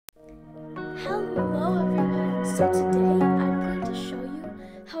So today I'm going to show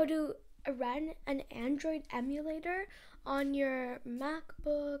you how to run an Android emulator on your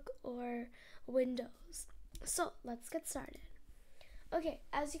MacBook or Windows. So let's get started. Okay,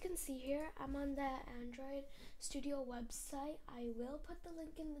 as you can see here, I'm on the Android Studio website. I will put the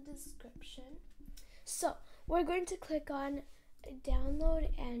link in the description. So we're going to click on download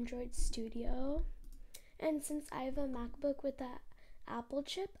Android Studio. And since I have a MacBook with the Apple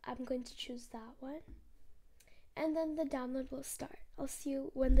chip, I'm going to choose that one. And then the download will start. I'll see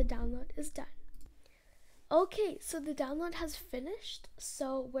you when the download is done. Okay, so the download has finished.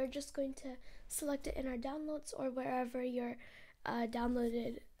 So we're just going to select it in our downloads or wherever your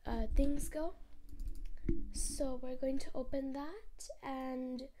downloaded things go. So we're going to open that,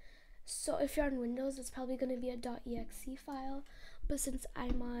 and so if you're on Windows, it's probably going to be a .exe file, but since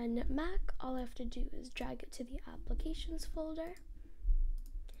I'm on Mac, all I have to do is drag it to the applications folder.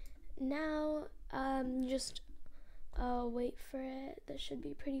 Now, just wait for it. That should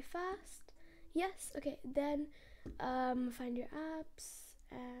be pretty fast. Yes, okay, then find your apps,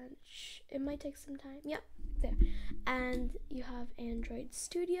 and it might take some time. Yep, there. And you have Android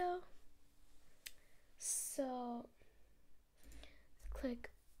Studio. So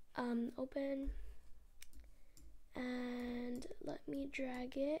click open, and let me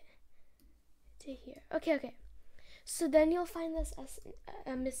drag it to here. Okay. So then you'll find this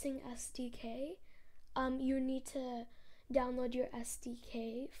missing SDK. You need to download your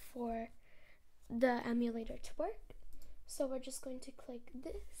SDK for the emulator to work. So we're just going to click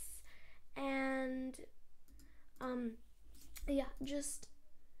this, and yeah, just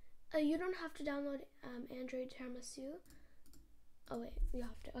you don't have to download Android Tiramisu. Oh wait, you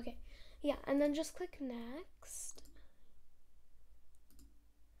have to. Okay, yeah, and then just click next,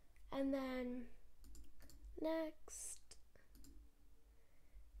 and then next,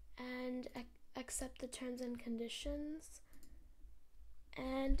 and accept the terms and conditions,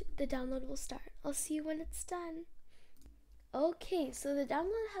 and the download will start. I'll see you when it's done. Okay, so the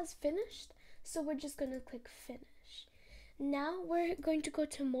download has finished, so we're just going to click finish. Now we're going to go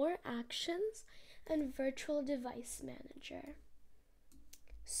to more actions and virtual device manager.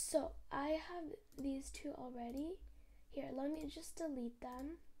 So I have these two already. Here, let me just delete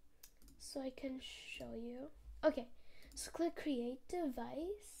them so I can show you. Okay, so click create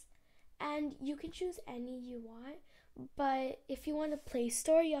device, and you can choose any you want, but if you want a Play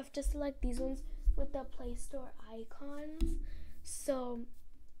Store, you have to select these ones with the Play Store icons. So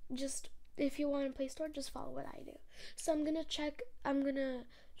just if you want a Play Store, just follow what I do. So I'm gonna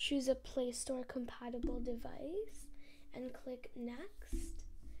choose a Play Store compatible device and click next.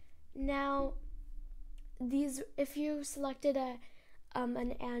 Now these, if you selected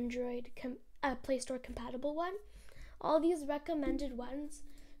an Android Play Store compatible one, all these recommended ones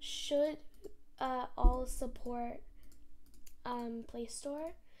should all support Play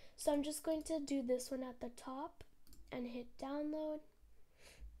Store. So I'm just going to do this one at the top and hit download.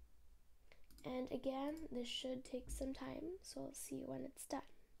 And again, this should take some time, so I'll see you when it's done.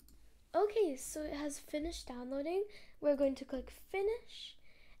 Okay, so it has finished downloading. We're going to click finish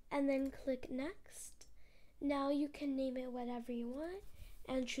and then click next. Now you can name it whatever you want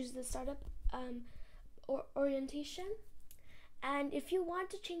and choose the startup or orientation. And if you want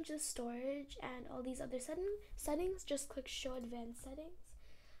to change the storage and all these other settings, just click show advanced settings.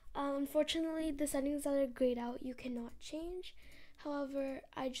 Unfortunately, the settings that are grayed out you cannot change. However,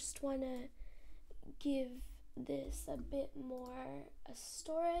 I just want to give this a bit more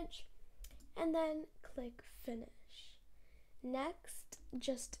storage, and then click finish. Next,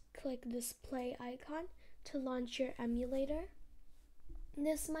 just click this play icon to launch your emulator.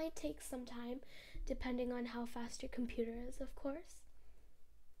 This might take some time depending on how fast your computer is, of course.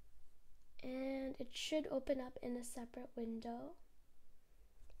 And it should open up in a separate window.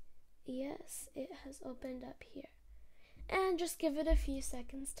 Yes, it has opened up here. And just give it a few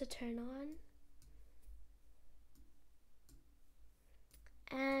seconds to turn on.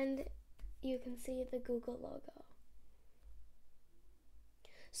 And you can see the Google logo.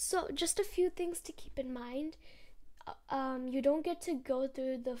 So just a few things to keep in mind. You don't get to go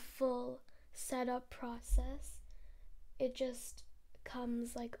through the full setup process. It just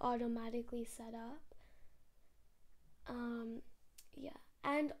comes like automatically set up. Yeah,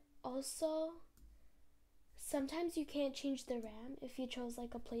 and also sometimes you can't change the RAM if you chose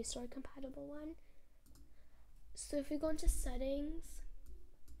like a Play Store compatible one. So if we go into settings,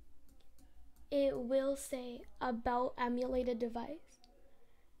 it will say about emulated device.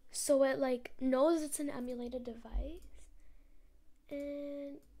 So it like knows it's an emulated device.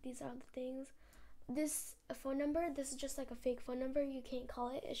 And these are the things. This phone number, this is just like a fake phone number. You can't call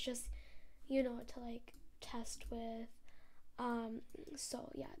it. It's just, to like test with.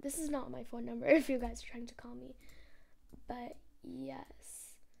 So yeah, this is not my phone number if you guys are trying to call me. But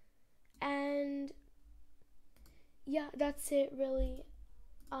yes. And yeah, that's it really.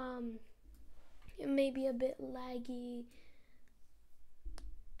 It may be a bit laggy,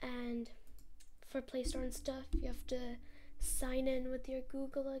 and for Play Store and stuff, you have to sign in with your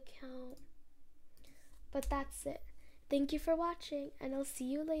Google account. But that's it. Thank you for watching, and I'll see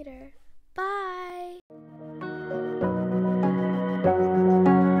you later. Bye!